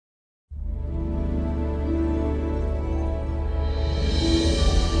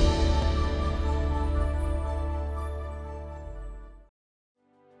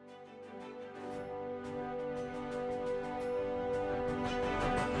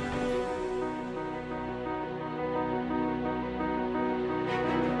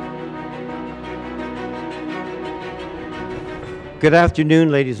Good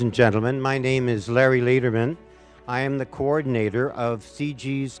afternoon, ladies and gentlemen. My name is Larry Lederman. I am the coordinator of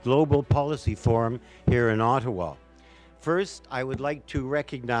CIGI's Global Policy Forum here in Ottawa. First, I would like to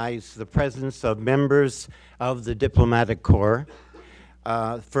recognize the presence of members of the Diplomatic Corps.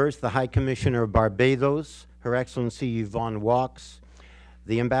 First, the High Commissioner of Barbados, Her Excellency Yvonne Waux,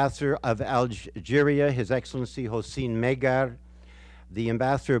 the Ambassador of Algeria, His Excellency Hossein Megar, the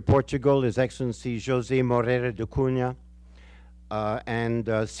Ambassador of Portugal, His Excellency José Moreira de Cunha,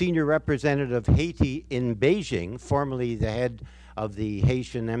 and Senior Representative of Haiti in Beijing, formerly the head of the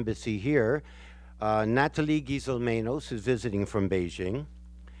Haitian embassy here, Nathalie Giselmenos, who's visiting from Beijing.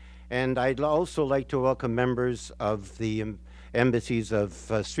 And I'd also like to welcome members of the embassies of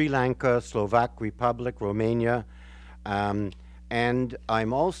Sri Lanka, Slovak Republic, Romania, and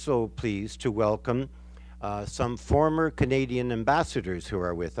I'm also pleased to welcome some former Canadian ambassadors who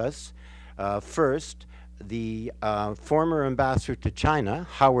are with us. First, the former ambassador to China,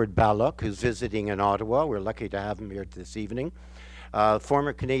 Howard Balloch, who's visiting in Ottawa. We're lucky to have him here this evening.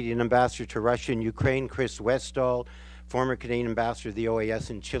 Former Canadian ambassador to Russia and Ukraine, Chris Westall. Former Canadian ambassador to the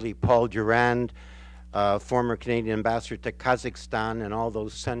OAS in Chile, Paul Durand. Former Canadian ambassador to Kazakhstan and all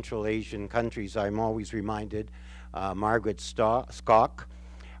those Central Asian countries, I'm always reminded, Margaret Skok.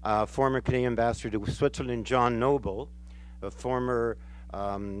 Former Canadian ambassador to Switzerland, John Noble. Former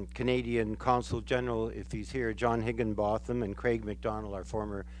Canadian Consul General, if he's here, John Higginbotham, and Craig MacDonald, our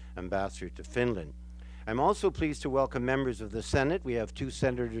former ambassador to Finland. I'm also pleased to welcome members of the Senate. We have two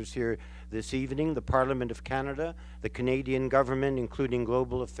senators here this evening, the Parliament of Canada, the Canadian government, including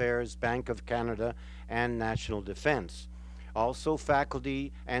Global Affairs, Bank of Canada, and National Defence. Also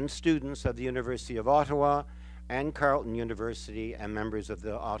faculty and students of the University of Ottawa and Carleton University and members of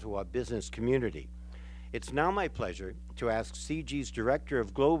the Ottawa business community. It's now my pleasure to ask CIGI's Director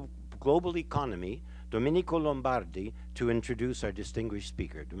of Global Economy, Domenico Lombardi, to introduce our distinguished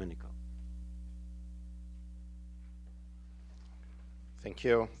speaker. Domenico. Thank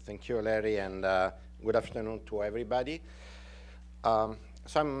you, Larry, and good afternoon to everybody. So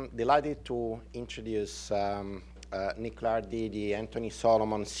I'm delighted to introduce Nick Lardy, the Anthony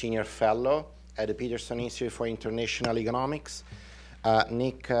Solomon Senior Fellow at the Peterson Institute for International Economics.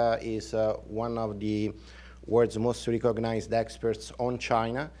 Nick is one of the world's most recognized experts on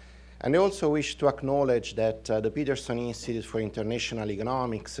China. And I also wish to acknowledge that the Peterson Institute for International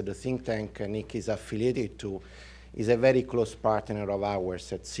Economics, the think tank Nick is affiliated to, is a very close partner of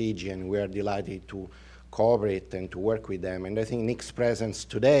ours at CIGI, and we are delighted to cooperate and to work with them. And I think Nick's presence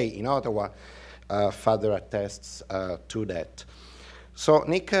today in Ottawa further attests to that. So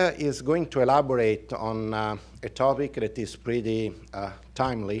Nick is going to elaborate on a topic that is pretty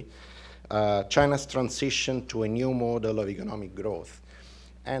timely, China's transition to a new model of economic growth.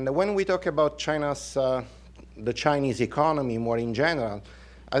 And when we talk about the Chinese economy more in general,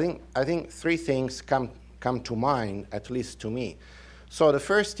 I think three things come to mind, at least to me. So the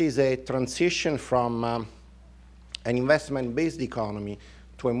first is a transition from an investment-based economy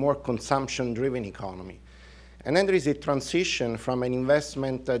to a more consumption-driven economy. And then there is a transition from an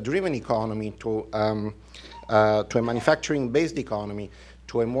investment-driven economy to a manufacturing-based economy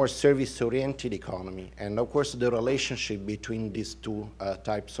to a more service-oriented economy. And of course, the relationship between these two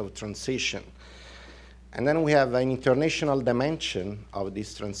types of transition. And then we have an international dimension of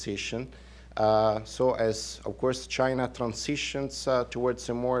this transition. So as, of course, China transitions towards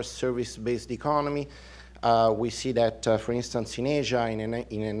a more service-based economy, we see that, for instance, in Asia,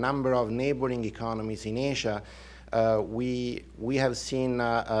 in a number of neighboring economies in Asia, we have seen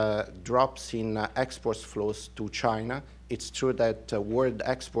drops in export flows to China. It's true that world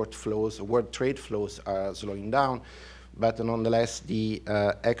export flows, world trade flows are slowing down, but nonetheless, the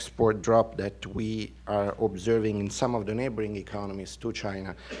export drop that we are observing in some of the neighboring economies to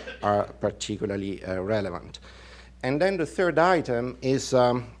China are particularly relevant. And then the third item is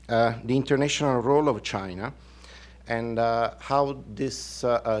the international role of China and how this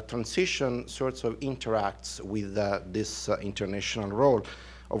transition sort of interacts with this international role.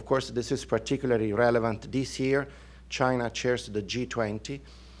 Of course, this is particularly relevant this year. China chairs the G20,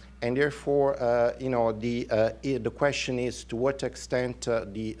 and therefore, the question is to what extent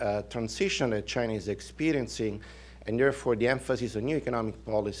the transition that China is experiencing, and therefore the emphasis on new economic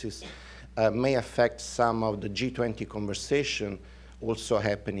policies, may affect some of the G20 conversation also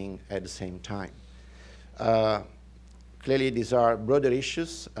happening at the same time. Clearly, these are broader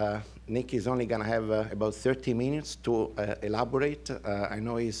issues. Nick is only going to have about 30 minutes to elaborate. I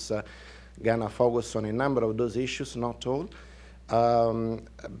know he's going to focus on a number of those issues, not all. So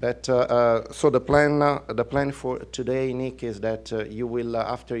the plan for today, Nick, is that you will,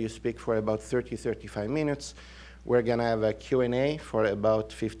 after you speak for about 30, 35 minutes, We're going to have a Q&A for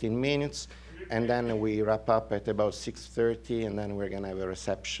about 15 minutes, and then we wrap up at about 6:30, and then we're going to have a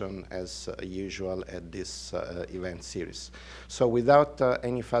reception as usual at this event series. So without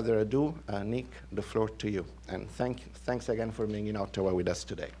any further ado, Nick, the floor to you. And thanks again for being in Ottawa with us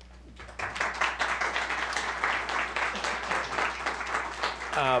today.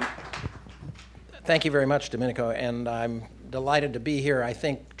 Thank you very much, Domenico, and I'm delighted to be here. I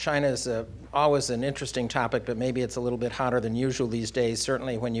think China is always an interesting topic, but maybe it's a little bit hotter than usual these days.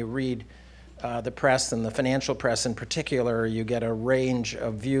 Certainly when you read the press and the financial press in particular, you get a range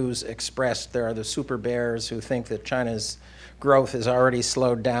of views expressed. There are the super bears who think that China's growth has already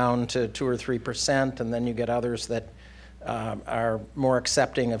slowed down to 2 or 3%, and then you get others that are more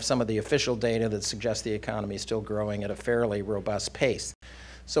accepting of some of the official data that suggests the economy is still growing at a fairly robust pace.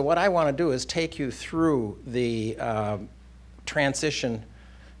 So what I want to do is take you through the transition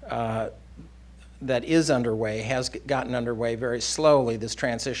that is underway, has gotten underway very slowly, this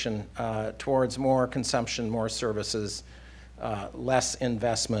transition towards more consumption, more services, less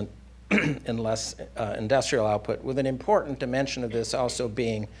investment, and less industrial output, with an important dimension of this also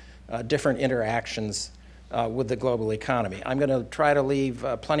being different interactions with the global economy. I'm going to try to leave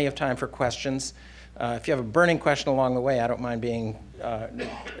plenty of time for questions. If you have a burning question along the way, I don't mind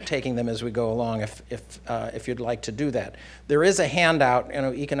taking them as we go along if you'd like to do that. There is a handout. You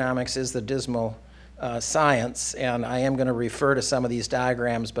know, economics is the dismal science, and I am going to refer to some of these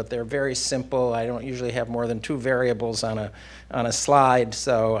diagrams, but they're very simple. I don't usually have more than 2 variables on a slide,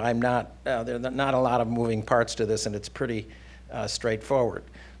 so there are not a lot of moving parts to this, and it's pretty straightforward.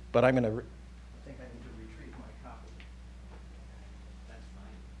 But I'm going to.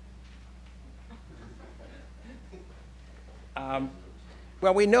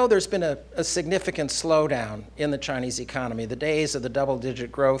 Well, we know there's been a significant slowdown in the Chinese economy. The days of the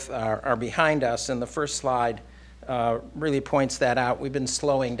double-digit growth are behind us, and the first slide really points that out. We've been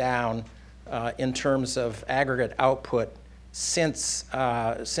slowing down in terms of aggregate output since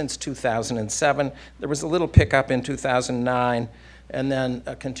 2007. There was a little pickup in 2009, and then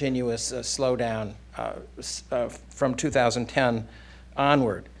a continuous slowdown from 2010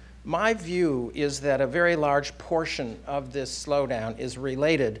 onward. My view is that a very large portion of this slowdown is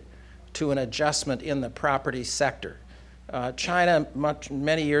related to an adjustment in the property sector. China,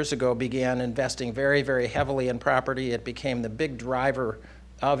 many years ago, began investing very, very heavily in property. It became the big driver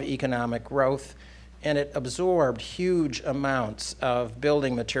of economic growth, and it absorbed huge amounts of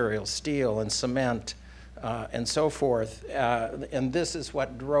building materials, steel and cement, and so forth. And this is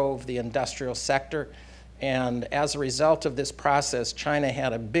what drove the industrial sector. And as a result of this process, China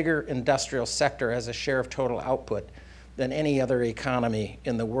had a bigger industrial sector as a share of total output than any other economy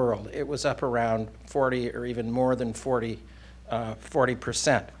in the world. It was up around 40 or even more than 40%.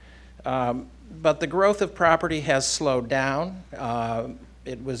 But the growth of property has slowed down.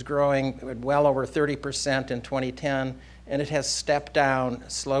 It was growing well over 30% in 2010, and it has stepped down,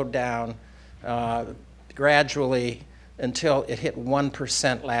 slowed down gradually until it hit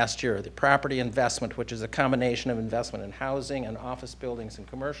 1% last year. The property investment, which is a combination of investment in housing and office buildings and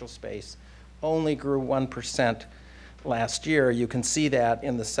commercial space, only grew 1% last year. You can see that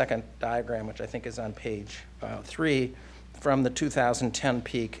in the second diagram, which I think is on page 3, from the 2010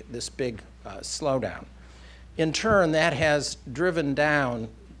 peak, this big slowdown. In turn, that has driven down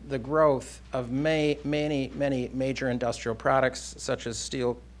the growth of many major industrial products, such as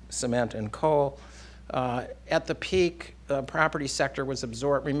steel, cement, and coal. At the peak, the property sector was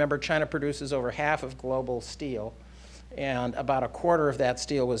absorbed. Remember, China produces over half of global steel, and about a quarter of that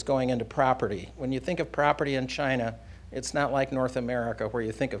steel was going into property. When you think of property in China, it's not like North America where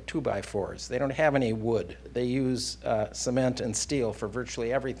you think of 2x4s. They don't have any wood. They use cement and steel for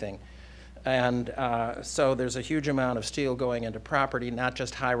virtually everything. And so there's a huge amount of steel going into property, not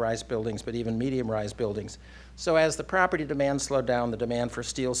just high-rise buildings, but even medium-rise buildings. So as the property demand slowed down, the demand for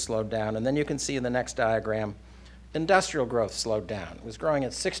steel slowed down. And then you can see in the next diagram, industrial growth slowed down. It was growing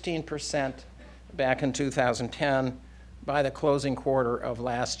at 16% back in 2010. By the closing quarter of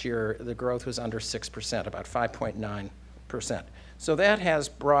last year, the growth was under 6%, about 5.9%. So that has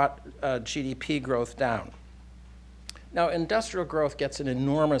brought GDP growth down. Now, industrial growth gets an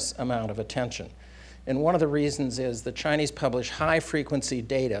enormous amount of attention. And one of the reasons is the Chinese publish high-frequency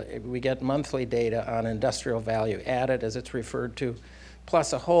data. We get monthly data on industrial value added, as it's referred to,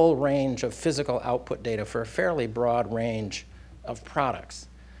 plus a whole range of physical output data for a fairly broad range of products.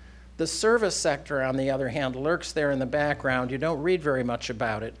 The service sector, on the other hand, lurks there in the background. You don't read very much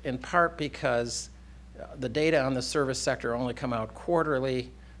about it, in part because the data on the service sector only come out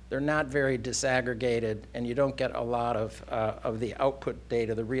quarterly. They're not very disaggregated, and you don't get a lot of the output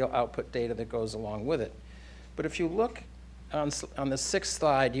data, the real output data that goes along with it. But if you look on the sixth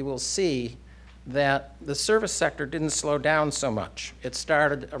slide, you will see that the service sector didn't slow down so much. It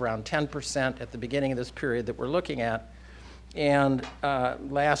started around 10% at the beginning of this period that we're looking at, and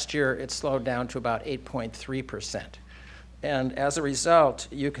last year it slowed down to about 8.3%. And as a result,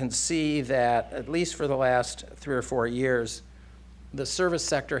 you can see that at least for the last 3 or 4 years, the service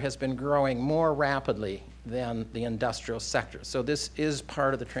sector has been growing more rapidly than the industrial sector. So this is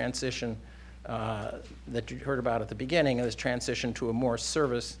part of the transition that you heard about at the beginning, of this transition to a more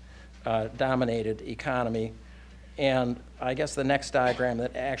service-dominated economy. And I guess the next diagram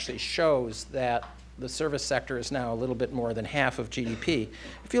that actually shows that the service sector is now a little bit more than half of GDP.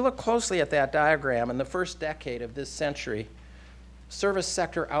 If you look closely at that diagram, in the first decade of this century, service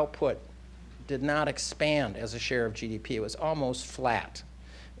sector output did not expand as a share of GDP. It was almost flat.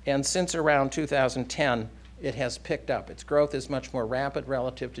 And since around 2010, it has picked up. Its growth is much more rapid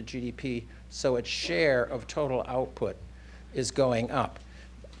relative to GDP, so its share of total output is going up.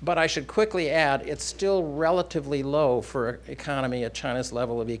 But I should quickly add, it's still relatively low for an economy at China's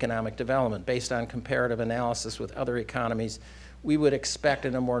level of economic development. Based on comparative analysis with other economies, we would expect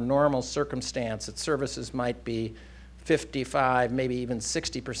in a more normal circumstance that services might be 55, maybe even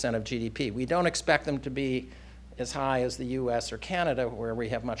 60% of GDP. We don't expect them to be as high as the US or Canada, where we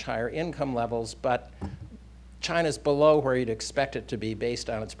have much higher income levels, but China's below where you'd expect it to be based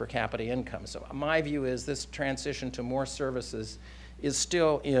on its per capita income. So my view is this transition to more services is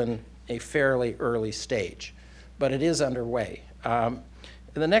still in a fairly early stage, but it is underway.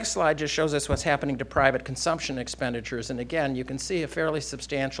 The next slide just shows us what's happening to private consumption expenditures, and again, you can see a fairly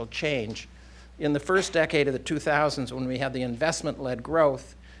substantial change. In the first decade of the 2000s, when we had the investment-led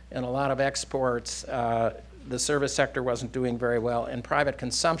growth and a lot of exports, the service sector wasn't doing very well, and private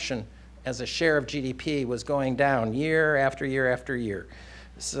consumption as a share of GDP was going down year after year after year.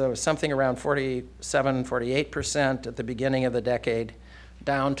 So something around 47, 48% at the beginning of the decade,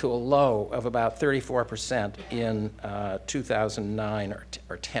 down to a low of about 34% in 2009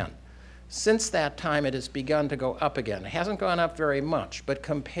 or 10. Since that time, it has begun to go up again. It hasn't gone up very much, but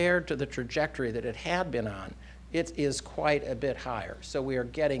compared to the trajectory that it had been on, it is quite a bit higher. So we are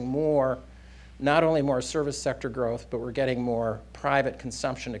getting more, not only more service sector growth, but we're getting more private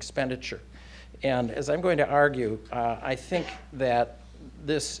consumption expenditure. And as I'm going to argue, I think that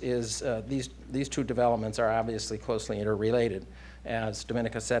this is, these two developments are obviously closely interrelated, as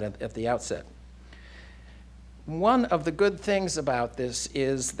Dominica said at the outset. One of the good things about this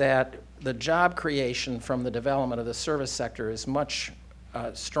is that the job creation from the development of the service sector is much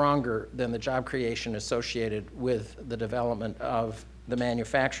stronger than the job creation associated with the development of the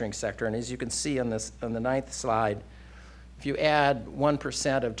manufacturing sector. And as you can see on the 9th slide, if you add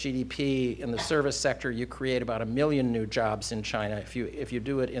 1% of GDP in the service sector, you create about 1 million new jobs in China. If you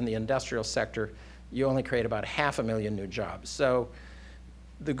do it in the industrial sector, you only create about 500,000 new jobs. So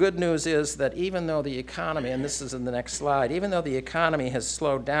the good news is that even though the economy, and this is in the next slide, even though the economy has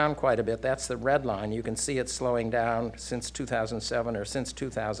slowed down quite a bit, that's the red line, you can see it slowing down since 2007 or since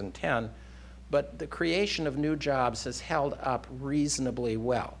 2010, but the creation of new jobs has held up reasonably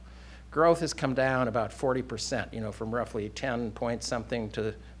well. Growth has come down about 40%, from roughly 10 point something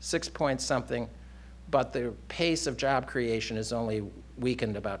to 6 point something, but the pace of job creation is only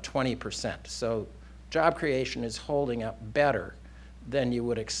weakened about 20%. So job creation is holding up better than you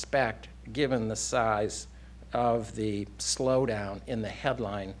would expect given the size of the slowdown in the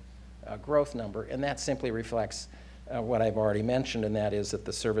headline growth number, and that simply reflects what I've already mentioned, and that is that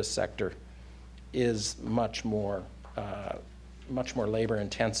the service sector is much more labor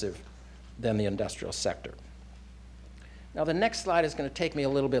intensive than the industrial sector. Now the next slide is going to take me a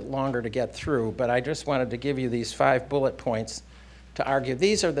little bit longer to get through, but I just wanted to give you these 5 bullet points to argue.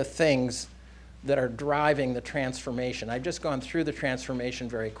 These are the things that are driving the transformation. I've just gone through the transformation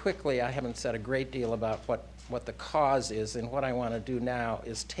very quickly. I haven't said a great deal about what the cause is, and what I want to do now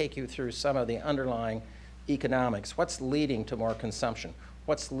is take you through some of the underlying economics. What's leading to more consumption?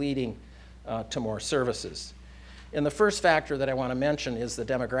 What's leading to more services? And the first factor that I want to mention is the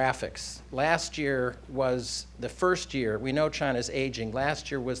demographics. Last year was the first year, we know China's aging,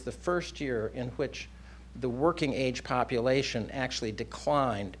 last year was the first year in which the working age population actually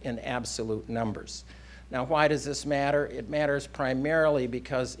declined in absolute numbers. Now, why does this matter? It matters primarily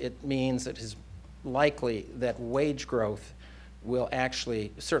because it means it is likely that wage growth will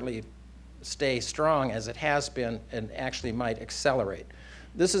actually certainly stay strong as it has been and actually might accelerate.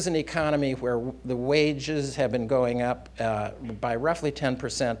 This is an economy where the wages have been going up by roughly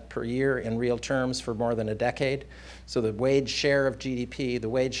 10% per year in real terms for more than a decade. So the wage share of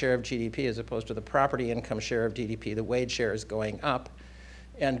GDP, as opposed to the property income share of GDP, the wage share is going up.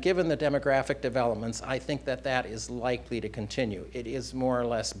 And given the demographic developments, I think that that is likely to continue. It is more or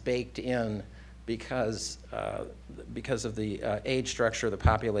less baked in because of the age structure of the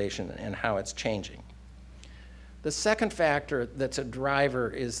population and how it's changing. The second factor that's a driver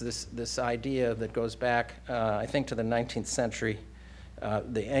is this idea that goes back, I think, to the 19th century.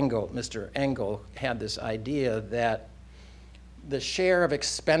 Mr. Engel had this idea that the share of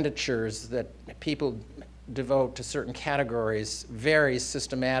expenditures that people devote to certain categories varies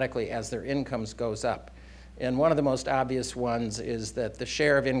systematically as their incomes goes up. And one of the most obvious ones is that the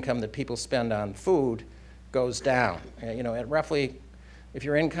share of income that people spend on food goes down. You know, at roughly, if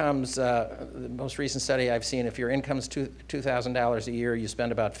your income's, the most recent study I've seen, if your income's $2,000 a year, you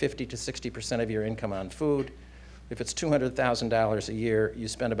spend about 50 to 60% of your income on food. If it's $200,000 a year, you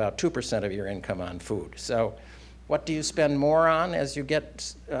spend about 2% of your income on food. So what do you spend more on as you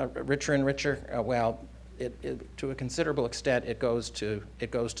get richer and richer? Well, to a considerable extent, it goes to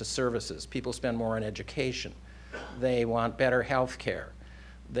services. People spend more on education. They want better health care.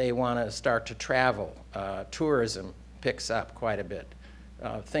 They want to start to travel. Tourism picks up quite a bit.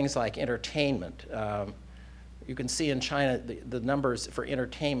 Things like entertainment. You can see in China the numbers for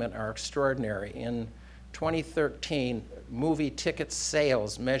entertainment are extraordinary. In 2013, movie ticket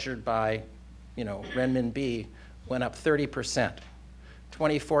sales measured by, renminbi went up 30%.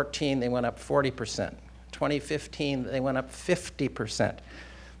 2014, they went up 40%. 2015, they went up 50%.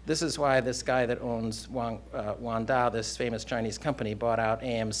 This is why this guy that owns Wanda, this famous Chinese company, bought out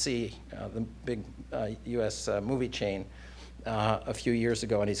AMC, the big US movie chain, a few years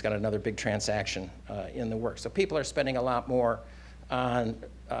ago, and he's got another big transaction in the works. So people are spending a lot more on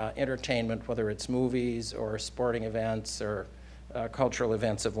entertainment, whether it's movies or sporting events or cultural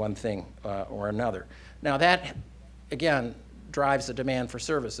events of one thing or another. Now that, again, drives the demand for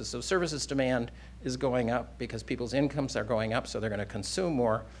services. So services demand is going up because people's incomes are going up, so they're going to consume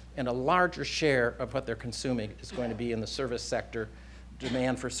more, and a larger share of what they're consuming is going to be in the service sector,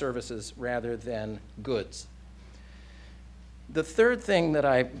 demand for services rather than goods. The third thing that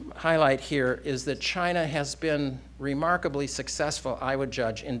I highlight here is that China has been remarkably successful, I would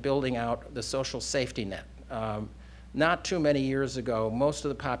judge, in building out the social safety net. Not too many years ago, most of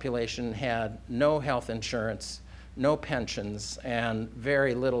the population had no health insurance, no pensions, and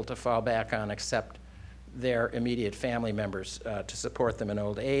very little to fall back on except their immediate family members to support them in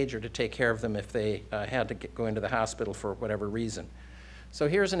old age or to take care of them if they had to go into the hospital for whatever reason. So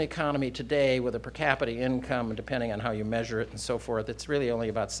here's an economy today with a per capita income, depending on how you measure it and so forth, it's really only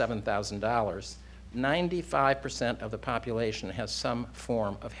about $7,000. 95% of the population has some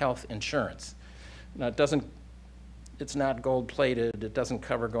form of health insurance. Now, it's not gold-plated, it doesn't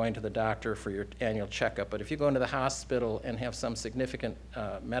cover going to the doctor for your annual checkup, but if you go into the hospital and have some significant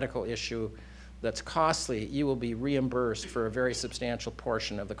medical issue that's costly, you will be reimbursed for a very substantial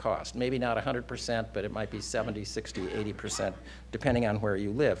portion of the cost. Maybe not 100%, but it might be 70, 60, 80%, depending on where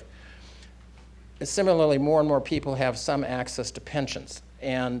you live. And similarly, more and more people have some access to pensions,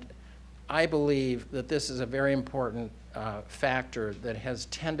 and I believe that this is a very important factor that has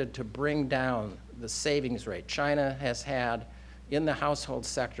tended to bring down the savings rate. China has had, in the household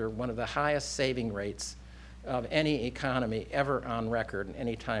sector, one of the highest saving rates of any economy ever on record in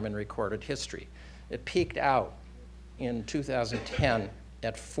any time in recorded history. It peaked out in 2010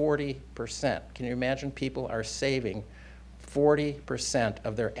 at 40%. Can you imagine people are saving 40%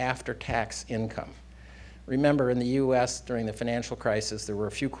 of their after-tax income? Remember, in the US during the financial crisis, there were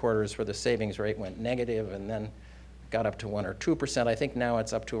a few quarters where the savings rate went negative and then got up to 1 or 2%. I think now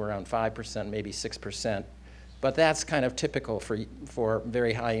it's up to around 5%, maybe 6%. But that's kind of typical for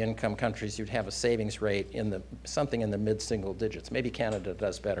very high income countries. You'd have a savings rate in something in the mid-single digits. Maybe Canada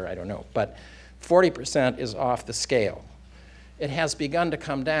does better, I don't know. But 40% is off the scale. It has begun to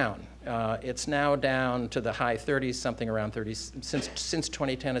come down. It's now down to the high 30s, something around 30. Since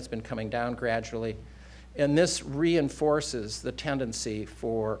 2010, it's been coming down gradually. And this reinforces the tendency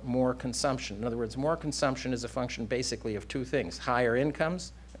for more consumption. In other words, more consumption is a function basically of two things: higher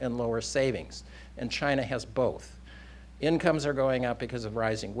incomes and lower savings. And China has both. Incomes are going up because of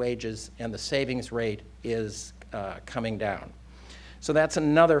rising wages, and the savings rate is coming down. So that's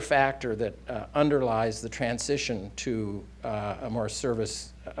another factor that underlies the transition to a more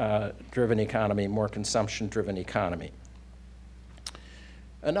service-driven economy, more consumption-driven economy.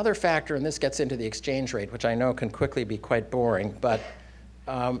 Another factor, and this gets into the exchange rate, which I know can quickly be quite boring, but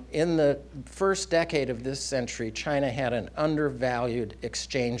in the first decade of this century, China had an undervalued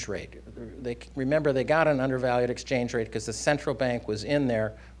exchange rate. Remember, they got an undervalued exchange rate because the central bank was in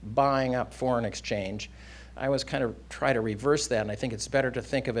there buying up foreign exchange. I always kind of try to reverse that, and I think it's better to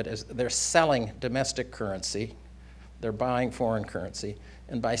think of it as they're selling domestic currency. they're buying foreign currency.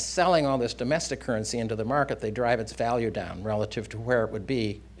 And by selling all this domestic currency into the market, they drive its value down relative to where it would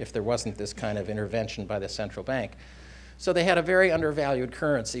be if there wasn't this kind of intervention by the central bank. So they had a very undervalued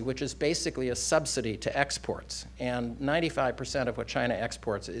currency, which is basically a subsidy to exports. And 95% of what China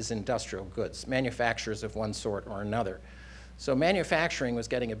exports is industrial goods, manufacturers of one sort or another. So manufacturing was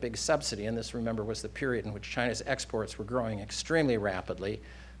getting a big subsidy, and this, remember, was the period in which China's exports were growing extremely rapidly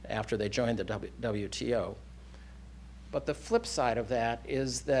after they joined the WTO. But the flip side of that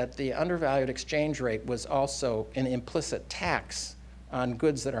is that the undervalued exchange rate was also an implicit tax on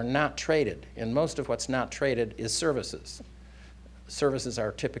goods that are not traded. And most of what's not traded is services. Services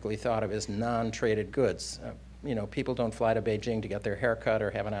are typically thought of as non-traded goods. You know, people don't fly to Beijing to get their hair cut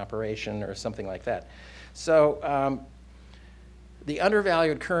or have an operation or something like that. So the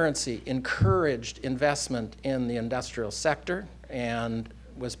undervalued currency encouraged investment in the industrial sector and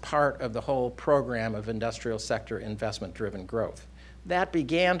was part of the whole program of industrial sector investment-driven growth. That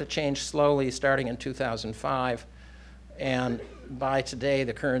began to change slowly starting in 2005, and by today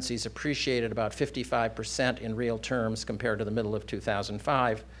the currency's appreciated about 55% in real terms compared to the middle of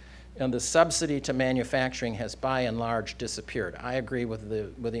 2005, and the subsidy to manufacturing has by and large disappeared. I agree with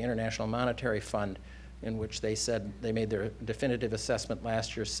the International Monetary Fund, in which they said they made their definitive assessment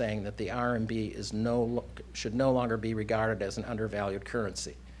last year saying that the RMB should no longer be regarded as an undervalued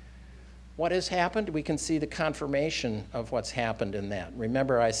currency. What has happened? We can see the confirmation of what's happened in that.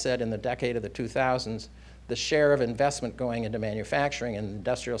 Remember, I said in the decade of the 2000s, the share of investment going into manufacturing and the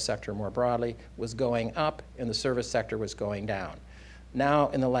industrial sector more broadly was going up and the service sector was going down. Now,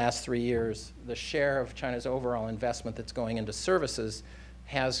 in the last 3 years, the share of China's overall investment that's going into services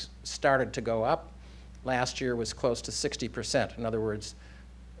has started to go up. Last year was close to 60%. In other words,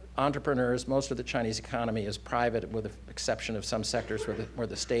 entrepreneurs, most of the Chinese economy is private with the exception of some sectors where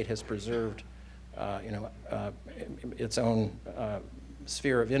the state has preserved its own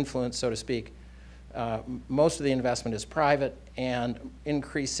sphere of influence, so to speak. Most of the investment is private, and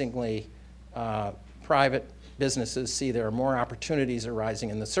increasingly private businesses see there are more opportunities arising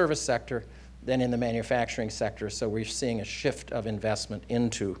in the service sector than in the manufacturing sector, so we're seeing a shift of investment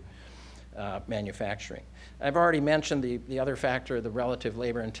into manufacturing. I've already mentioned the other factor, the relative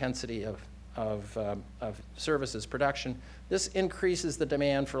labor intensity of services production. This increases the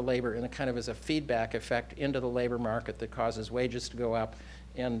demand for labor in a kind of as a feedback effect into the labor market that causes wages to go up,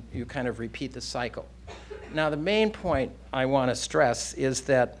 and you kind of repeat the cycle. Now, the main point I want to stress is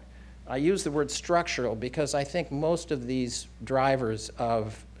that I use the word structural because I think most of these drivers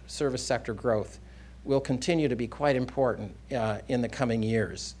of service sector growth will continue to be quite important in the coming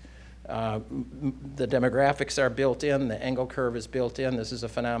years. The demographics are built in, the Engel curve is built in. This is a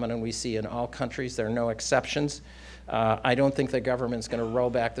phenomenon we see in all countries. There are no exceptions. I don't think the government's going to roll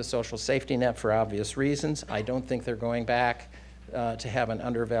back the social safety net for obvious reasons. I don't think they're going back to have an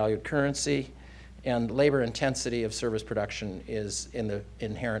undervalued currency. And labor intensity of service production is in the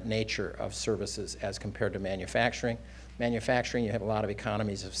inherent nature of services as compared to manufacturing. Manufacturing, you have a lot of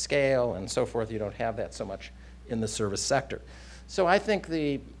economies of scale and so forth. You don't have that so much in the service sector. So I think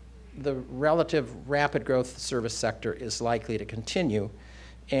the relative rapid growth of the service sector is likely to continue.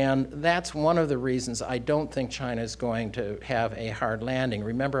 And that's one of the reasons I don't think China is going to have a hard landing.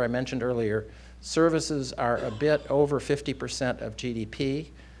 Remember, I mentioned earlier, services are a bit over 50% of GDP.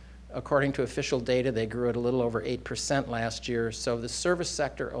 According to official data, they grew at a little over 8% last year. So the service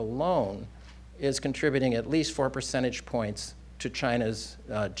sector alone is contributing at least 4 percentage points to China's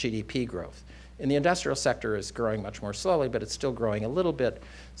GDP growth. And the industrial sector is growing much more slowly, but it's still growing a little bit.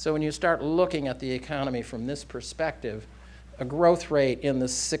 So when you start looking at the economy from this perspective, a growth rate in the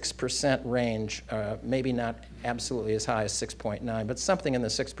 6% range, maybe not absolutely as high as 6.9, but something in the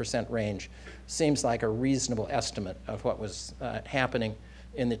 6% range seems like a reasonable estimate of what was happening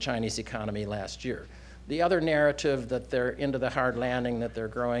in the Chinese economy last year. The other narrative that they're into the hard landing, that they're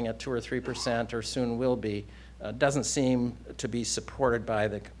growing at 2 or 3% or soon will be, doesn't seem to be supported by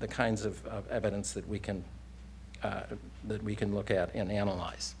the kinds of evidence that we can look at and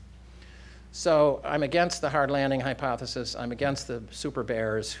analyze. So I'm against the hard landing hypothesis. I'm against the super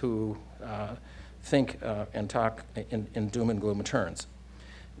bears who think and talk in doom and gloom terms.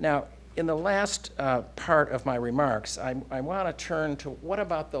 Now, in the last part of my remarks, I want to turn to what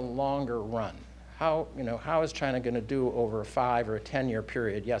about the longer run? How is China going to do over a 5 or a 10-year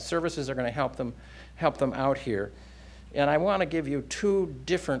period? Yes, services are going to help them out here. And I want to give you 2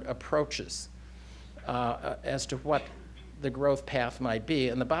 different approaches as to what the growth path might be.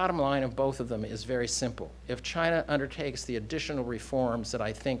 And the bottom line of both of them is very simple. If China undertakes the additional reforms that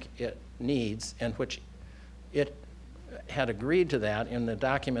I think it needs, and which it had agreed to that in the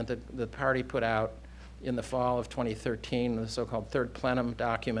document that the party put out in the fall of 2013, the so-called third plenum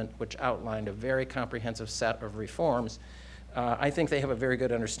document, which outlined a very comprehensive set of reforms, I think they have a very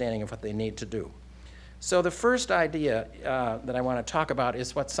good understanding of what they need to do. So the first idea that I want to talk about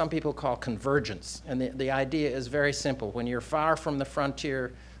is what some people call convergence. And the idea is very simple. When you're far from the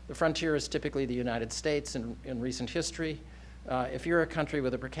frontier is typically the United States in recent history. If you're a country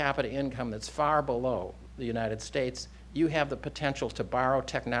with a per capita income that's far below the United States, you have the potential to borrow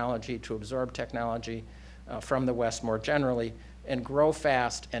technology, to absorb technology from the West more generally, and grow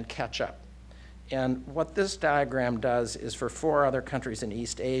fast and catch up. And what this diagram does is for 4 other countries in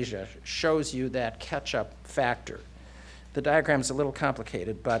East Asia, shows you that catch-up factor. The diagram's a little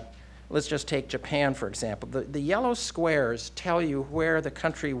complicated, but let's just take Japan, for example. The yellow squares tell you where the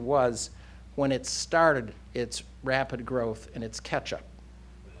country was when it started its rapid growth and its catch-up.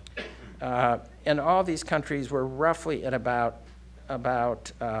 And all these countries were roughly at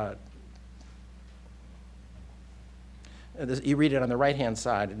you read it on the right-hand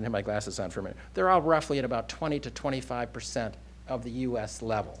side. I didn't have my glasses on for a minute. They're all roughly at about 20 to 25% of the US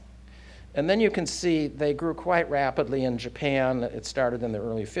level. And then you can see they grew quite rapidly in Japan. It started in the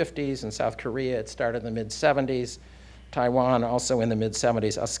early 50s. In South Korea, it started in the mid-70s. Taiwan also in the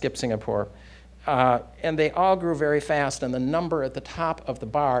mid-70s. I'll skip Singapore. And they all grew very fast, and the number at the top of the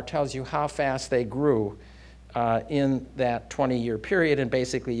bar tells you how fast they grew in that 20-year period, and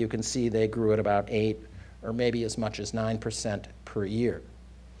basically you can see they grew at about 8 or maybe as much as 9% per year.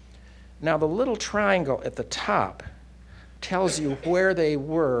 Now the little triangle at the top tells you where they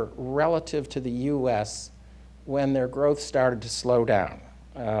were relative to the US when their growth started to slow down.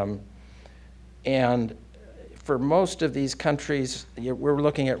 And for most of these countries, we're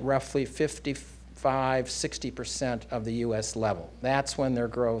looking at roughly 55, 60% of the US level. That's when their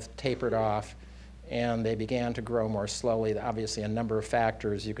growth tapered off and they began to grow more slowly. Obviously, a number of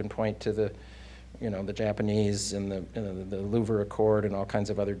factors. You can point to the Japanese and the Louvre Accord and all kinds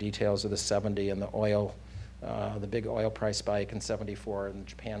of other details of the 70 and the oil, the big oil price spike in 74, and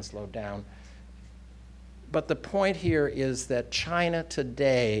Japan slowed down. But the point here is that China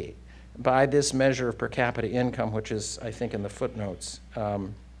today, by this measure of per capita income, which is, I think, in the footnotes,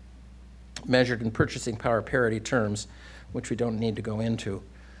 measured in purchasing power parity terms, which we don't need to go into,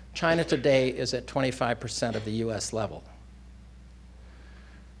 China today is at 25% of the US level.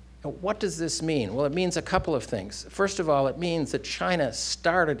 Now, what does this mean? Well, it means a couple of things. First of all, it means that China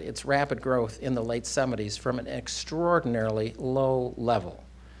started its rapid growth in the late 70s from an extraordinarily low level.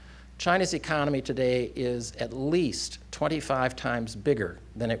 China's economy today is at least 25 times bigger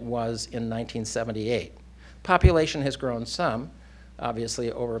than it was in 1978. Population has grown some,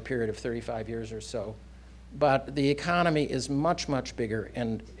 obviously over a period of 35 years or so, but the economy is much, much bigger,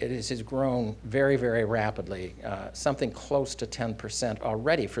 and it has grown very, very rapidly, something close to 10%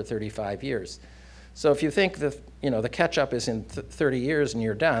 already for 35 years. So if you think that the catch-up is in 30 years and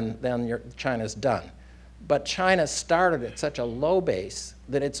you're done, then China's done. But China started at such a low base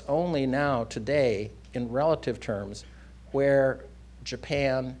that it's only now today, in relative terms, where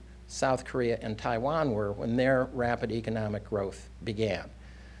Japan, South Korea, and Taiwan were when their rapid economic growth began.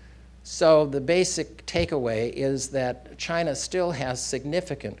 So the basic takeaway is that China still has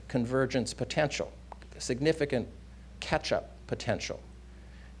significant convergence potential, significant catch-up potential.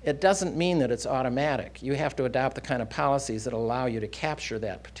 It doesn't mean that it's automatic. You have to adopt the kind of policies that allow you to capture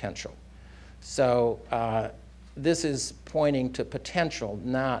that potential. So this is pointing to potential,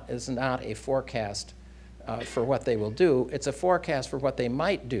 is not a forecast for what they will do. It's a forecast for what they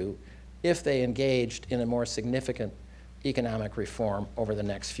might do if they engaged in a more significant economic reform over the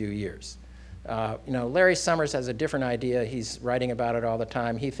next few years. Larry Summers has a different idea. He's writing about it all the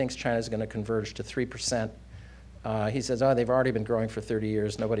time. He thinks China's going to converge to 3%. He says, oh, they've already been growing for 30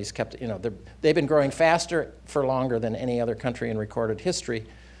 years. Nobody's kept, they've been growing faster for longer than any other country in recorded history.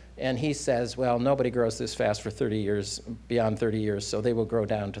 And he says, well, nobody grows this fast for 30 years, beyond 30 years, so they will grow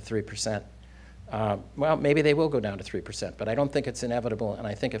down to 3%. Well, maybe they will go down to 3%, but I don't think it's inevitable, and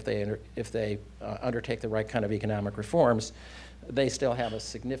I think if they undertake the right kind of economic reforms, they still have a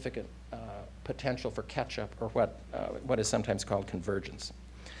significant potential for catch-up, or what is sometimes called convergence.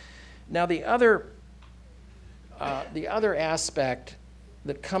 Now, the other aspect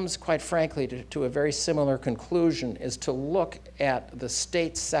that comes, quite frankly, to a very similar conclusion is to look at the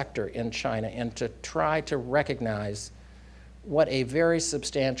state sector in China and to try to recognize what a very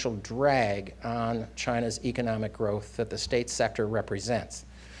substantial drag on China's economic growth that the state sector represents.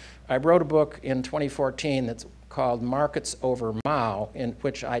 I wrote a book in 2014 that's called Markets Over Mao, in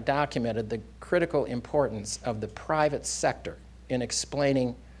which I documented the critical importance of the private sector in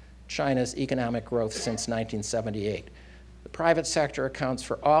explaining China's economic growth since 1978. private sector accounts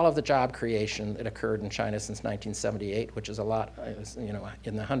for all of the job creation that occurred in China since 1978, which is a lot, you know,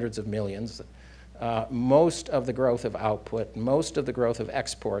 in the hundreds of millions. Most of the growth of output, most of the growth of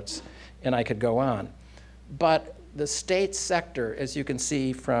exports, and I could go on. But the state sector, as you can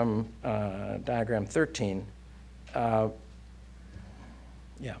see from diagram 13,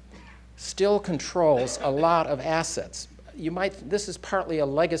 still controls a lot of assets. This is partly a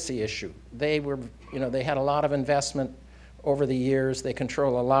legacy issue. They were, you know, they had a lot of investment over the years. They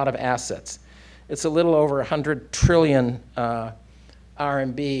control a lot of assets. It's a little over 100 trillion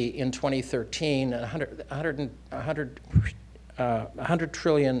RMB in 2013, 100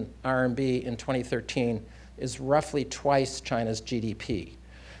 trillion RMB in 2013 is roughly twice China's GDP.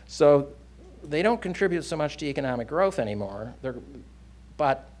 So they don't contribute so much to economic growth anymore,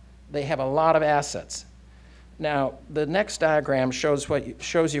 but they have a lot of assets. Now, the next diagram shows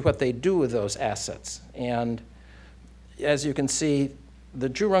you what they do with those assets. And as you can see, the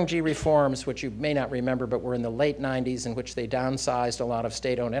Zhurongji reforms, which you may not remember, but were in the late 90s, in which they downsized a lot of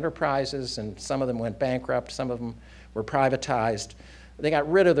state-owned enterprises, and some of them went bankrupt, some of them were privatized. They got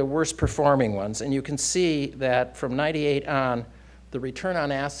rid of the worst performing ones, and you can see that from 98 on, the return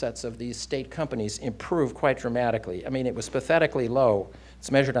on assets of these state companies improved quite dramatically. I mean, it was pathetically low.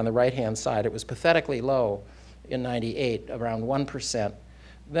 It's measured on the right-hand side. It was pathetically low in 98, around 1%.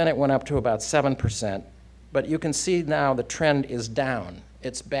 Then it went up to about 7%. But you can see now the trend is down.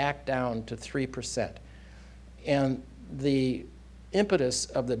 It's back down to 3%. And the impetus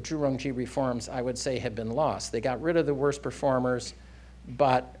of the Zhurongji reforms, I would say, had been lost. They got rid of the worst performers,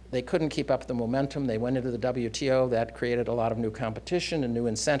 but they couldn't keep up the momentum. They went into the WTO. That created a lot of new competition and new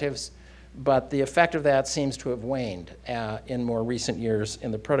incentives. But the effect of that seems to have waned in more recent years,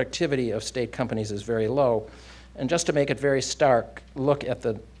 and the productivity of state companies is very low. And just to make it very stark, look at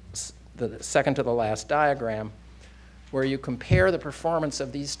the second to the last diagram, where you compare the performance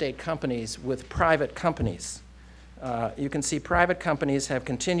of these state companies with private companies. You can see private companies have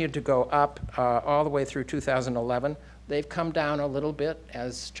continued to go up all the way through 2011. They've come down a little bit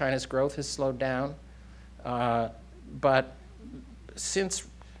as China's growth has slowed down. But since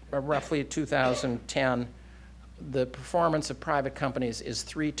roughly 2010, the performance of private companies is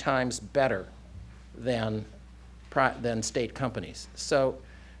 3 times better than state companies. So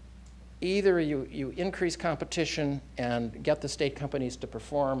either you increase competition and get the state companies to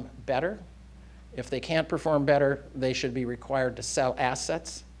perform better. If they can't perform better, they should be required to sell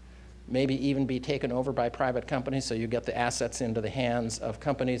assets, maybe even be taken over by private companies, so you get the assets into the hands of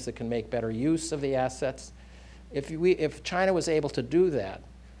companies that can make better use of the assets. If China was able to do that,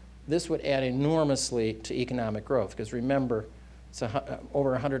 this would add enormously to economic growth, because remember, it's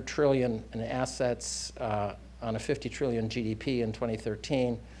over 100 trillion in assets on a 50 trillion GDP in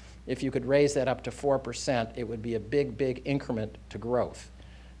 2013. If you could raise that up to 4%, it would be a big, big increment to growth.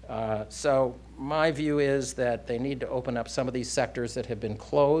 So my view is that they need to open up some of these sectors that have been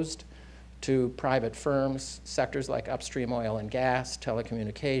closed to private firms, sectors like upstream oil and gas,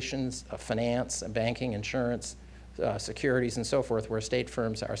 telecommunications, finance, banking, insurance, securities, and so forth, where state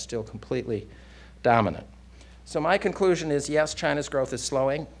firms are still completely dominant. So my conclusion is, yes, China's growth is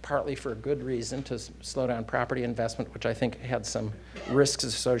slowing, partly for a good reason, to slow down property investment, which I think had some risks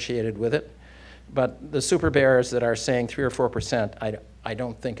associated with it. But the super bears that are saying 3 or 4%, I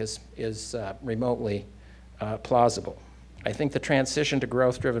don't think is remotely plausible. I think the transition to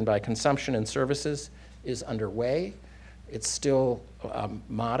growth driven by consumption and services is underway. It's still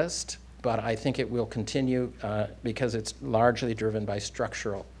modest, but I think it will continue because it's largely driven by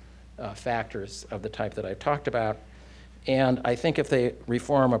structural factors of the type that I talked about. And I think if they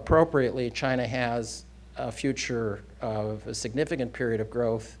reform appropriately, China has a future of a significant period of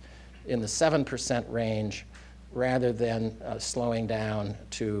growth in the 7% range, rather than slowing down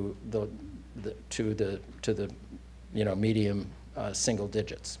to the medium single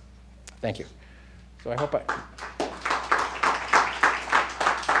digits. Thank you. So I hope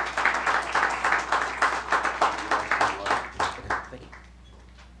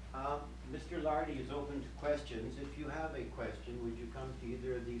Mr. Lardy is open to questions. If you have a question, would you come to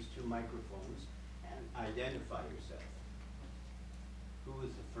either of these 2 microphones and identify yourself? Who is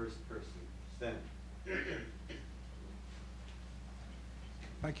the first person? Senator.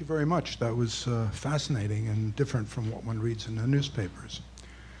 Thank you very much. That was fascinating and different from what one reads in the newspapers.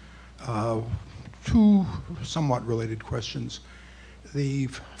 2 somewhat related questions. The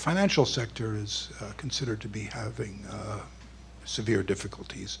financial sector is considered to be having severe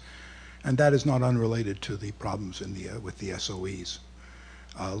difficulties, and that is not unrelated to the problems with the SOEs.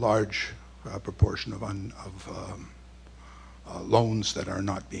 A large proportion of loans that are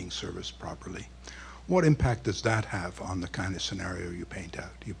not being serviced properly. What impact does that have on the kind of scenario you paint?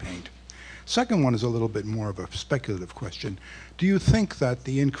 Second one is a little bit more of a speculative question. Do you think that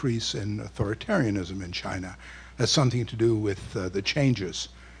the increase in authoritarianism in China has something to do with the changes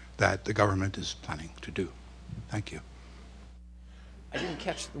that the government is planning to do? Thank you. I didn't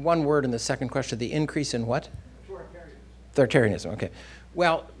catch one word in the second question. The increase in what? Authoritarianism, okay.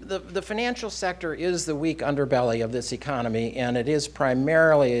 Well, the financial sector is the weak underbelly of this economy, and it is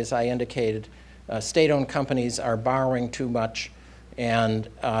primarily, as I indicated, state-owned companies are borrowing too much, and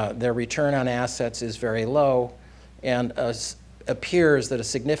their return on assets is very low, and appears that a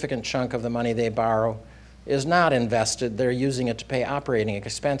significant chunk of the money they borrow is not invested. They're using it to pay operating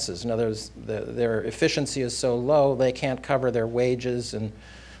expenses. In other words, their efficiency is so low they can't cover their wages and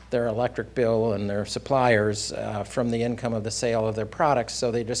their electric bill and their suppliers from the income of the sale of their products, so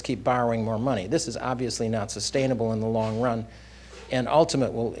they just keep borrowing more money. This is obviously not sustainable in the long run, and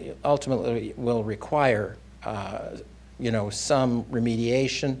ultimately will require some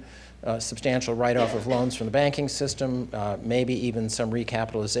remediation, substantial write-off of loans from the banking system, maybe even some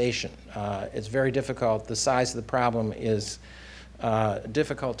recapitalization. It's very difficult. The size of the problem is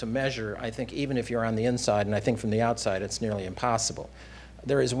difficult to measure, I think, even if you're on the inside, and I think from the outside it's nearly impossible.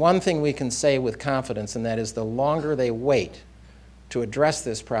 There is one thing we can say with confidence, and that is the longer they wait to address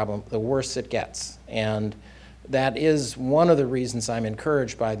this problem, the worse it gets. And that is one of the reasons I'm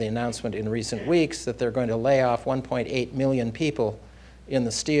encouraged by the announcement in recent weeks that they're going to lay off 1.8 million people in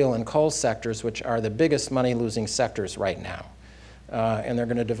the steel and coal sectors, which are the biggest money-losing sectors right now. And they're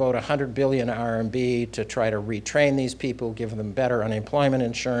going to devote 100 billion RMB to try to retrain these people, give them better unemployment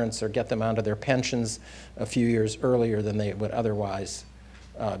insurance, or get them onto their pensions a few years earlier than they would otherwise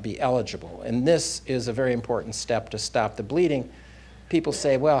be eligible. And this is a very important step to stop the bleeding. People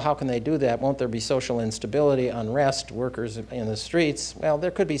say, well, how can they do that? Won't there be social instability, unrest, workers in the streets? Well,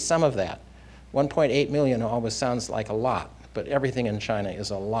 there could be some of that. 1.8 million always sounds like a lot, but everything in China is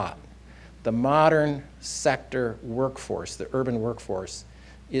a lot. The modern sector workforce, the urban workforce,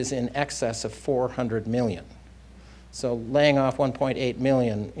 is in excess of 400 million. So laying off 1.8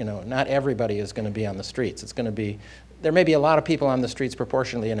 million, not everybody is going to be on the streets. It's going to be, there may be a lot of people on the streets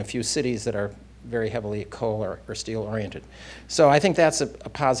proportionally in a few cities that are very heavily coal or steel oriented. So I think that's a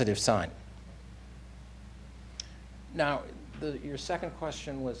positive sign. Now, your second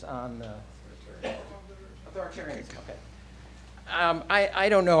question was on authoritarianism. Okay. I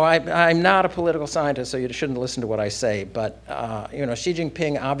don't know. I'm not a political scientist, so you shouldn't listen to what I say. But Xi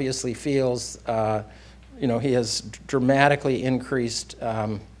Jinping obviously feels, he has dramatically increased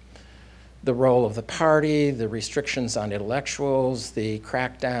the role of the party, the restrictions on intellectuals, the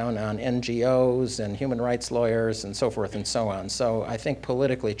crackdown on NGOs and human rights lawyers, and so forth and so on. So I think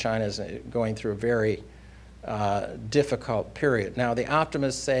politically China is going through a very difficult period. Now, the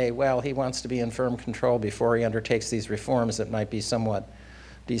optimists say, well, he wants to be in firm control before he undertakes these reforms that might be somewhat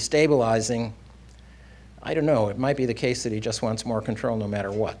destabilizing. I don't know. It might be the case that he just wants more control no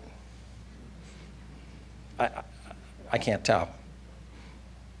matter what. I can't tell.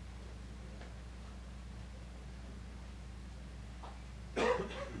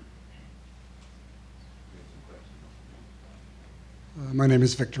 My name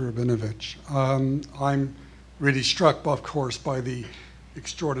is Victor Rabinovich. I'm really struck, of course, by the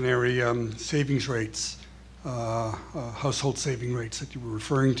extraordinary savings rates, household saving rates that you were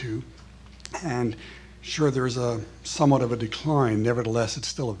referring to. And sure, there's somewhat of a decline. Nevertheless, it's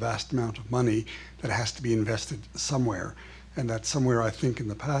still a vast amount of money that has to be invested somewhere. And that somewhere, I think, in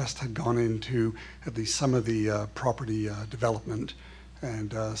the past had gone into at least some of the property development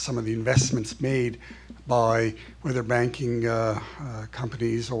and some of the investments made by whether banking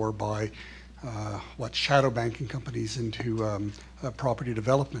companies or by shadow banking companies into property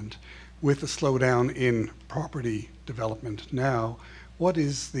development. With the slowdown in property development now, what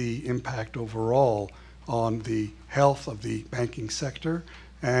is the impact overall on the health of the banking sector,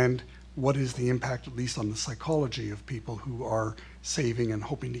 and what is the impact, at least on the psychology of people who are saving and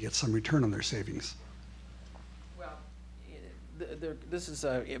hoping to get some return on their savings? This is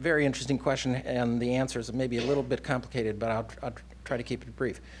a very interesting question, and the answer is maybe a little bit complicated, but I'll try to keep it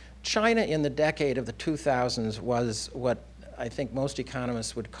brief. China in the decade of the 2000s was what I think most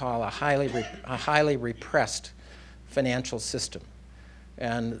economists would call a highly repressed financial system.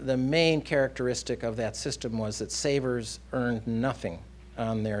 And the main characteristic of that system was that savers earned nothing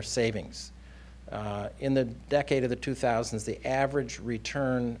on their savings. In the decade of the 2000s, the average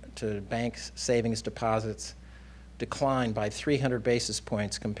return to bank savings deposits declined by 300 basis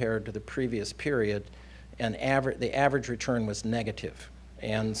points compared to the previous period, and the average return was negative.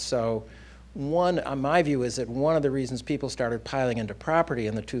 And so My view is that one of the reasons people started piling into property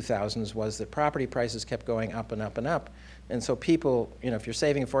in the 2000s was that property prices kept going up and up and up. And so people, if you're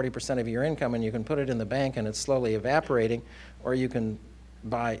saving 40% of your income and you can put it in the bank and it's slowly evaporating, or you can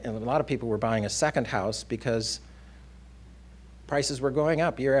buy, and a lot of people were buying a second house because prices were going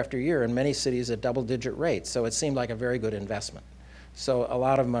up year after year in many cities at double-digit rates. So it seemed like a very good investment. So a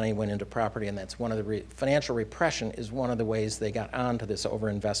lot of money went into property, and that's one of the financial repression is one of the ways they got onto this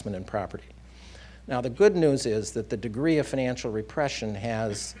overinvestment in property. Now, the good news is that the degree of financial repression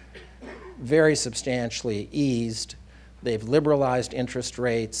has very substantially eased. They've liberalized interest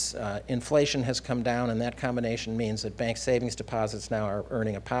rates. Inflation has come down, and that combination means that bank savings deposits now are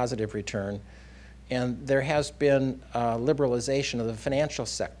earning a positive return. And there has been liberalization of the financial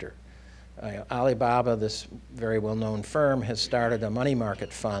sector. Alibaba, this very well-known firm, has started a money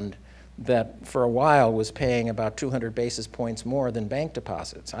market fund that for a while was paying about 200 basis points more than bank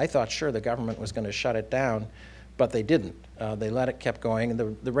deposits. I thought, sure, the government was going to shut it down, but they didn't. They let it keep going.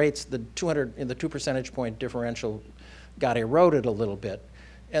 And the rates, the 2 percentage point differential got eroded a little bit.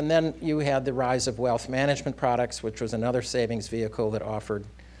 And then you had the rise of wealth management products, which was another savings vehicle that offered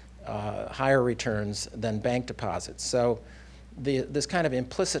higher returns than bank deposits. So this kind of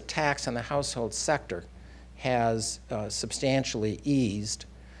implicit tax on the household sector has substantially eased.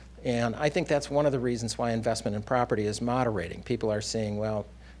 And I think that's one of the reasons why investment in property is moderating. People are seeing, well,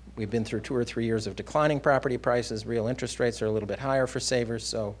 we've been through 2 or 3 years of declining property prices. Real interest rates are a little bit higher for savers.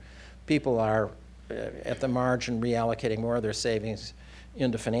 So people are, at the margin, reallocating more of their savings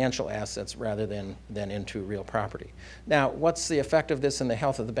into financial assets rather than into real property. Now, what's the effect of this in the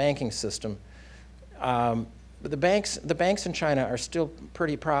health of the banking system? The banks in China are still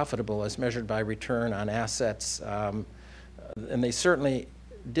pretty profitable as measured by return on assets, and they certainly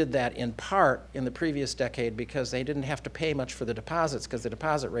did that in part in the previous decade because they didn't have to pay much for the deposits because the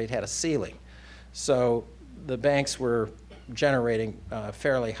deposit rate had a ceiling. So the banks were generating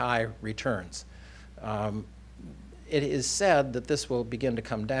fairly high returns. It is said that this will begin to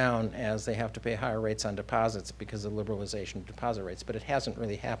come down as they have to pay higher rates on deposits because of liberalization of deposit rates, but it hasn't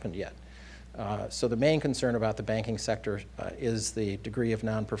really happened yet. So the main concern about the banking sector is the degree of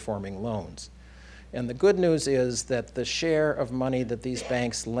non-performing loans. And the good news is that the share of money that these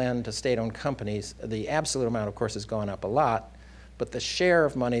banks lend to state-owned companies, the absolute amount, of course, has gone up a lot, but the share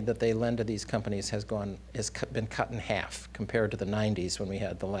of money that they lend to these companies has been cut in half compared to the 90s when we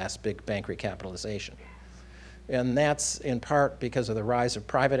had the last big bank recapitalization. And that's in part because of the rise of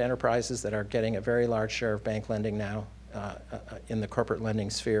private enterprises that are getting a very large share of bank lending now in the corporate lending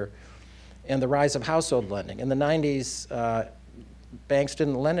sphere, and the rise of household lending. In the 90s, banks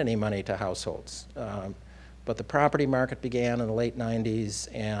didn't lend any money to households, but the property market began in the late 90s,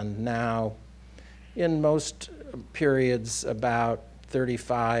 and now in most periods about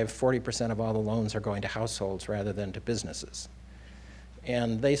 35–40% of all the loans are going to households rather than to businesses.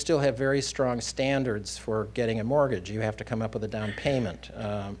 And they still have very strong standards for getting a mortgage. You have to come up with a down payment.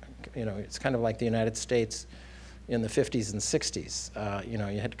 It's kind of like the United States in the 50s and 60s.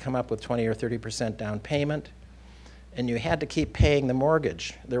 You had to come up with 20 or 30% down payment, and you had to keep paying the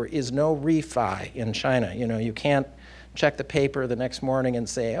mortgage. There is no refi in China. You can't check the paper the next morning and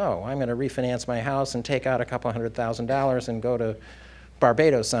say, oh, I'm going to refinance my house and take out a couple $100,000 and go to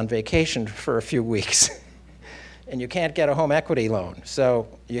Barbados on vacation for a few weeks. And you can't get a home equity loan. So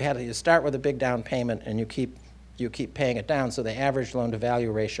you start with a big down payment and you keep paying it down, so the average loan to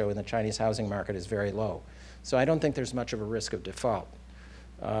value ratio in the Chinese housing market is very low. So I don't think there's much of a risk of default.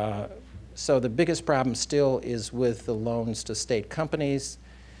 So the biggest problem still is with the loans to state companies,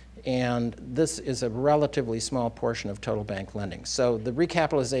 and this is a relatively small portion of total bank lending. So the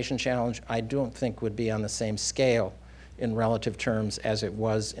recapitalization challenge I don't think would be on the same scale in relative terms as it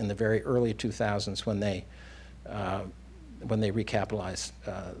was in the very early 2000s when they recapitalized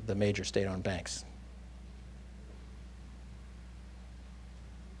the major state-owned banks.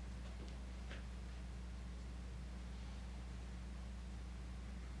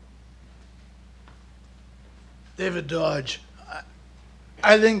 David Dodge,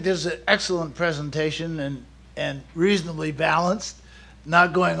 I think this is an excellent presentation and reasonably balanced,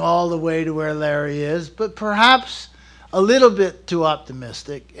 not going all the way to where Larry is, but perhaps a little bit too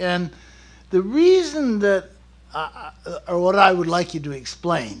optimistic. And the reason that or what I would like you to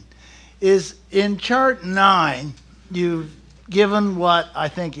explain is in chart 9, you've given what I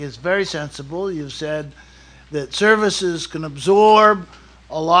think is very sensible. You've said that services can absorb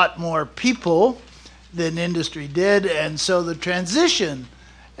a lot more people than industry did, and so the transition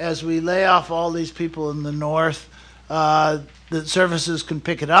as we lay off all these people in the north, that services can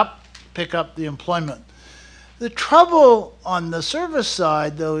pick up the employment. The trouble on the service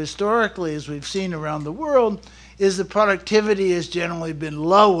side, though, historically, as we've seen around the world, is the productivity has generally been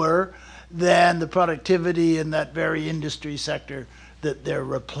lower than the productivity in that very industry sector that they're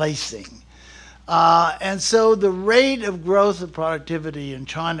replacing. And so the rate of growth of productivity in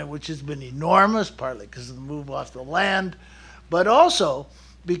China, which has been enormous, partly because of the move off the land, but also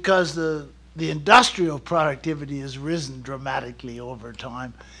because the industrial productivity has risen dramatically over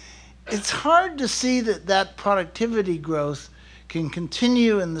time, it's hard to see that that productivity growth can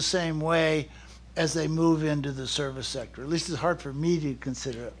continue in the same way as they move into the service sector. At least it's hard for me to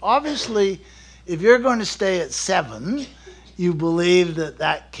consider it. Obviously, if you're going to stay at 7, you believe that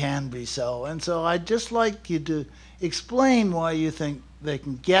that can be so. And so I'd just like you to explain why you think they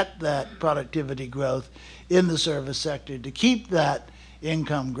can get that productivity growth in the service sector to keep that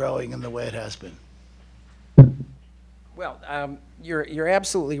income growing in the way it has been. Well, you're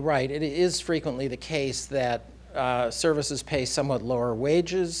absolutely right. It is frequently the case that services pay somewhat lower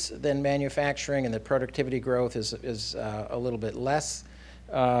wages than manufacturing, and that productivity growth is a little bit less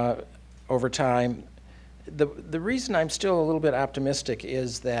over time. The reason I'm still a little bit optimistic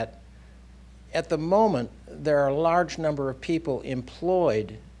is that at the moment there are a large number of people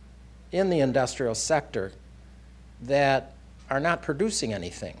employed in the industrial sector that are not producing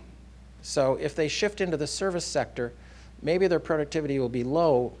anything. So if they shift into the service sector, maybe their productivity will be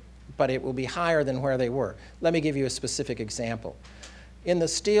low, but it will be higher than where they were. Let me give you a specific example. In the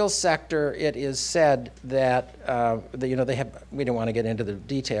steel sector, it is said that, they have, we don't want to get into the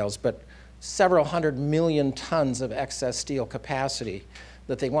details, but several 100 million tons of excess steel capacity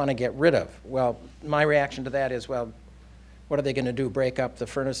that they want to get rid of. Well, my reaction to that is, well, what are they going to do, break up the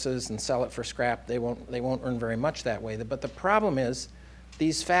furnaces and sell it for scrap? They won't earn very much that way. But the problem is,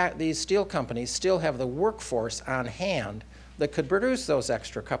 these steel companies still have the workforce on hand that could produce those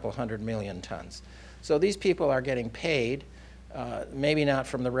extra couple 100 million tons. So these people are getting paid, maybe not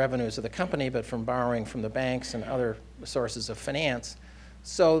from the revenues of the company, but from borrowing from the banks and other sources of finance.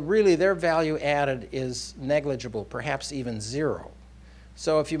 So really their value added is negligible, perhaps even zero.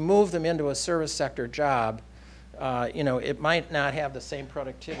 So if you move them into a service sector job, it might not have the same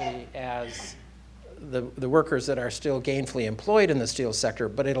productivity as the workers that are still gainfully employed in the steel sector,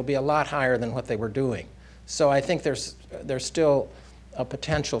 but it'll be a lot higher than what they were doing. So I think there's still a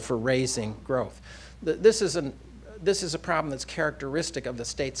potential for raising growth. This is a problem that's characteristic of the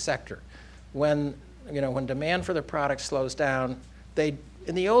state sector. When demand for their product slows down,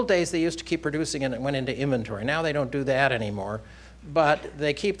 in the old days they used to keep producing and it went into inventory. Now they don't do that anymore, but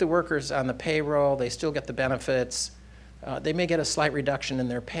they keep the workers on the payroll. They still get the benefits. They may get a slight reduction in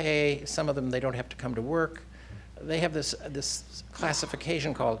their pay. Some of them, they don't have to come to work. They have this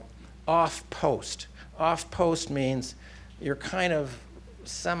classification called off-post. Off-post means you're kind of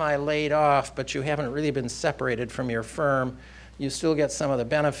semi-laid off, but you haven't really been separated from your firm. You still get some of the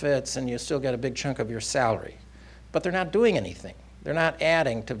benefits, and you still get a big chunk of your salary. But they're not doing anything. They're not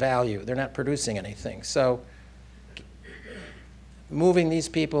adding to value. They're not producing anything. So moving these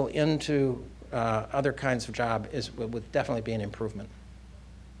people into other kinds of job would definitely be an improvement.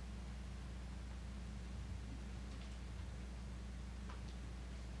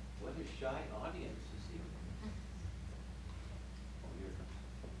 What a shy audience is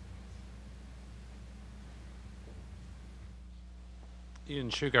here. Ian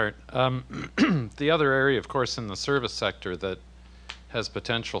Shugart. The other area, of course, in the service sector that has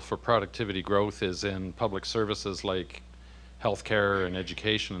potential for productivity growth is in public services like healthcare and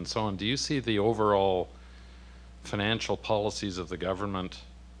education and so on. Do you see the overall financial policies of the government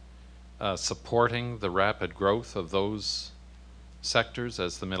supporting the rapid growth of those sectors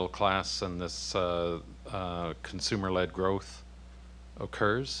as the middle class and this consumer-led growth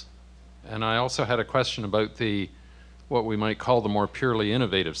occurs? And I also had a question about what we might call the more purely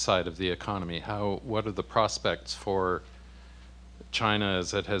innovative side of the economy. What are the prospects for China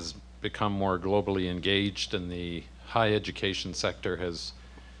as it has become more globally engaged and the high education sector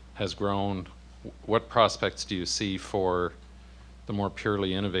has grown? What prospects do you see for the more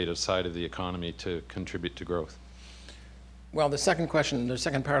purely innovative side of the economy to contribute to growth? Well, the second part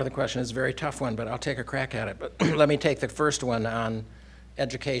of the question is a very tough one, but I'll take a crack at it. But let me take the first one on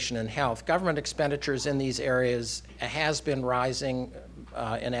education and health. Government expenditures in these areas has been rising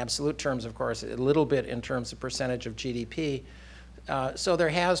in absolute terms, of course, a little bit in terms of percentage of GDP. So there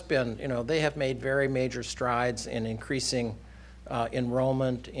has been, they have made very major strides in increasing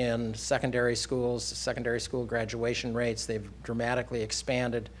enrollment in secondary schools, secondary school graduation rates. They've dramatically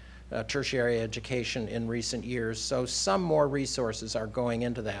expanded tertiary education in recent years. So some more resources are going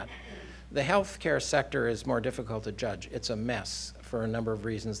into that. The healthcare sector is more difficult to judge. It's a mess. for a number of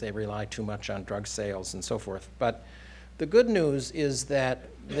reasons. They rely too much on drug sales and so forth. But the good news is that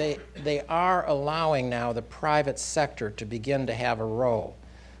they are allowing now the private sector to begin to have a role.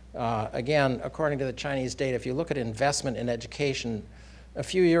 Again, according to the Chinese data, if you look at investment in education, a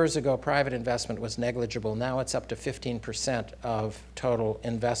few years ago, private investment was negligible. Now it's up to 15% of total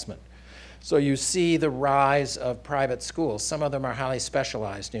investment. So you see the rise of private schools. Some of them are highly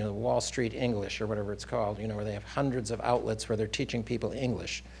specialized, you know, Wall Street English or whatever it's called, you know, where they have hundreds of outlets where they're teaching people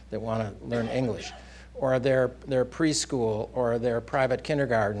English that want to learn English. Or their preschool, or their private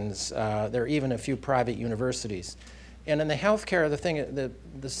kindergartens. There are even a few private universities. And in the healthcare,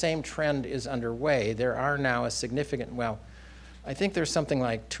 the same trend is underway. There are now a significant, well, I think there's something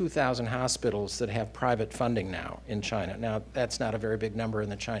like 2,000 hospitals that have private funding now in China. Now, that's not a very big number in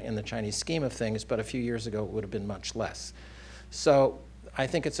the Chinese scheme of things, but a few years ago it would have been much less. So I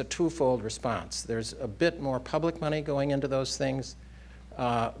think it's a twofold response. There's a bit more public money going into those things,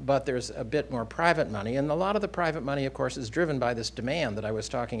 but there's a bit more private money. And a lot of the private money, of course, is driven by this demand that I was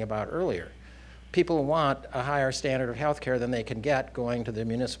talking about earlier. People want a higher standard of health care than they can get going to the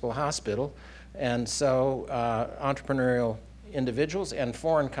municipal hospital. And so entrepreneurial individuals and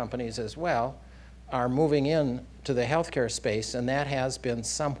foreign companies as well are moving in to the healthcare space, and that has been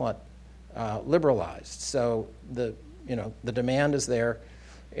somewhat liberalized. So the demand is there,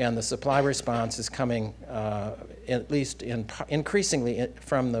 and the supply response is coming at least increasingly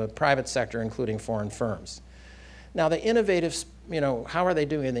from the private sector, including foreign firms. Now the innovative, how are they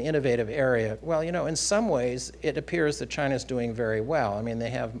doing in the innovative area? Well, in some ways it appears that China's doing very well. I mean, they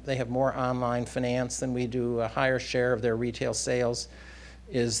have more online finance than we do. A higher share of their retail sales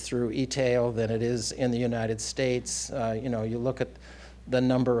is through e-tail than it is in the United States. You look at the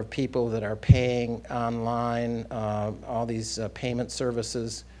number of people that are paying online, all these payment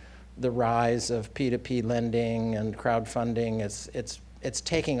services, the rise of P2P lending and crowdfunding. It's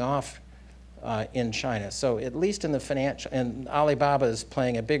taking off in China. So at least in the financial, and Alibaba is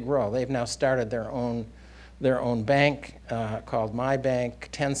playing a big role. They've now started their own bank called My Bank.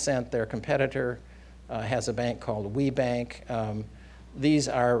 Tencent, their competitor, has a bank called WeBank. These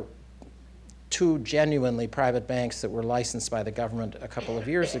are two genuinely private banks that were licensed by the government a couple of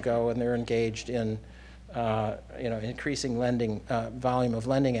years ago, and they're engaged in increasing lending volume of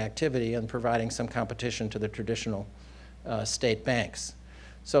lending activity and providing some competition to the traditional state banks.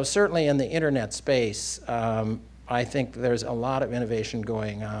 So certainly in the internet space, I think there's a lot of innovation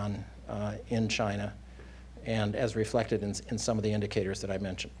going on in China, and as reflected in some of the indicators that I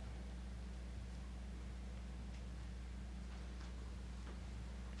mentioned.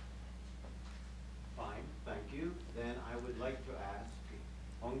 Fine, thank you. Then I would like to ask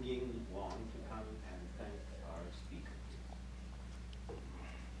Hongying Wong to come and thank our speaker.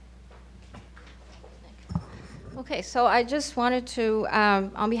 Okay, so I just wanted to,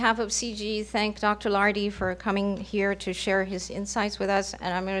 on behalf of CIGI, thank Dr. Lardy for coming here to share his insights with us,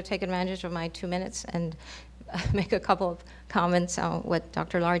 and I'm going to take advantage of my 2 minutes and make a couple of comments on what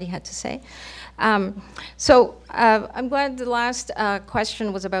Dr. Lardy had to say. I'm glad the last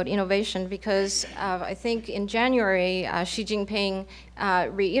question was about innovation, because I think in January, Xi Jinping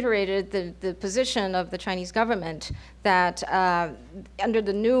reiterated the position of the Chinese government that under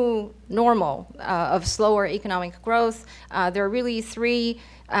the new normal of slower economic growth, there are really three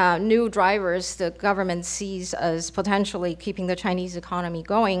new drivers the government sees as potentially keeping the Chinese economy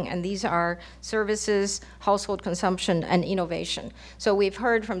going, and these are services, household consumption, and innovation. So we've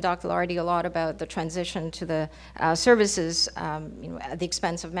heard from Dr. Lardy a lot about the transition to the services at the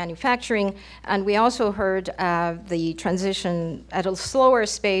expense of manufacturing, and we also heard the transition at a slower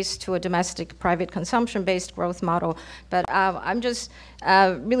pace to a domestic private consumption-based growth model. But I'm just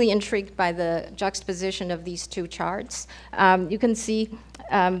really intrigued by the juxtaposition of these two charts. You can see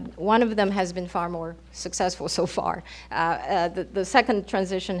one of them has been far more successful so far. The second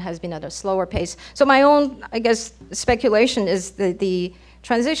transition has been at a slower pace. So my own, I guess, speculation is that the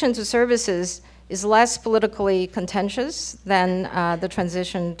transition to services is less politically contentious than the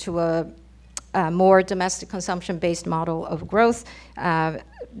transition to a more domestic consumption-based model of growth.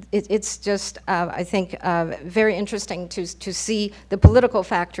 It's just, I think, very interesting to see the political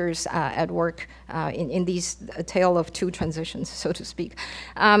factors at work in these tale of two transitions, so to speak.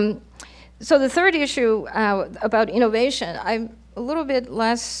 So the third issue about innovation, I'm a little bit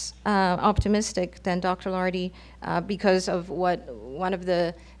less optimistic than Dr. Lardy because of what one of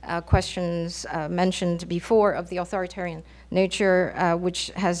the questions mentioned before of the authoritarian nature,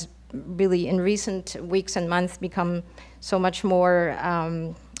 which has really in recent weeks and months become so much more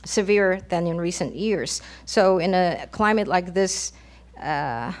severe than in recent years. So in a climate like this,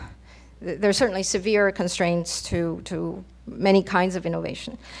 there are certainly severe constraints to many kinds of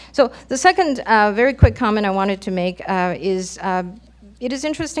innovation. So the second very quick comment I wanted to make is it is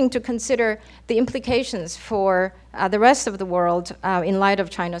interesting to consider the implications for the rest of the world in light of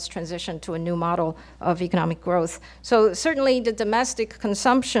China's transition to a new model of economic growth. So certainly the domestic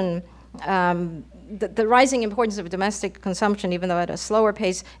consumption, the rising importance of domestic consumption, even though at a slower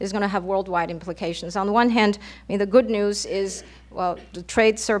pace, is going to have worldwide implications. On the one hand, I mean, the good news is, well, the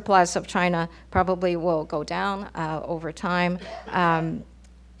trade surplus of China probably will go down over time.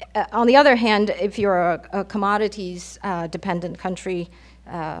 On the other hand, if you're a commodities-dependent country,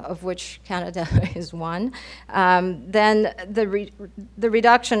 of which Canada is one, then the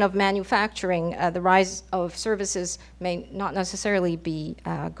reduction of manufacturing, the rise of services may not necessarily be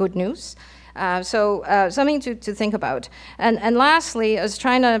good news. So something to think about. And lastly, as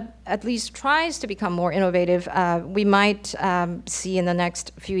China at least tries to become more innovative, we might see in the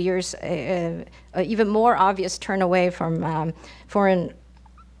next few years an even more obvious turn away from foreign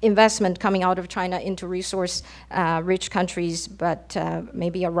investment coming out of China into resource-rich countries, but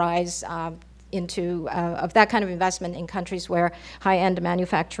maybe a rise into of that kind of investment in countries where high-end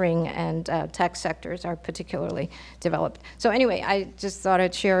manufacturing and tech sectors are particularly developed. So anyway, I just thought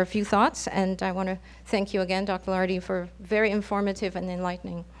I'd share a few thoughts, and I want to thank you again, Dr. Lardy, for a very informative and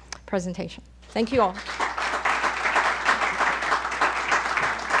enlightening presentation. Thank you all.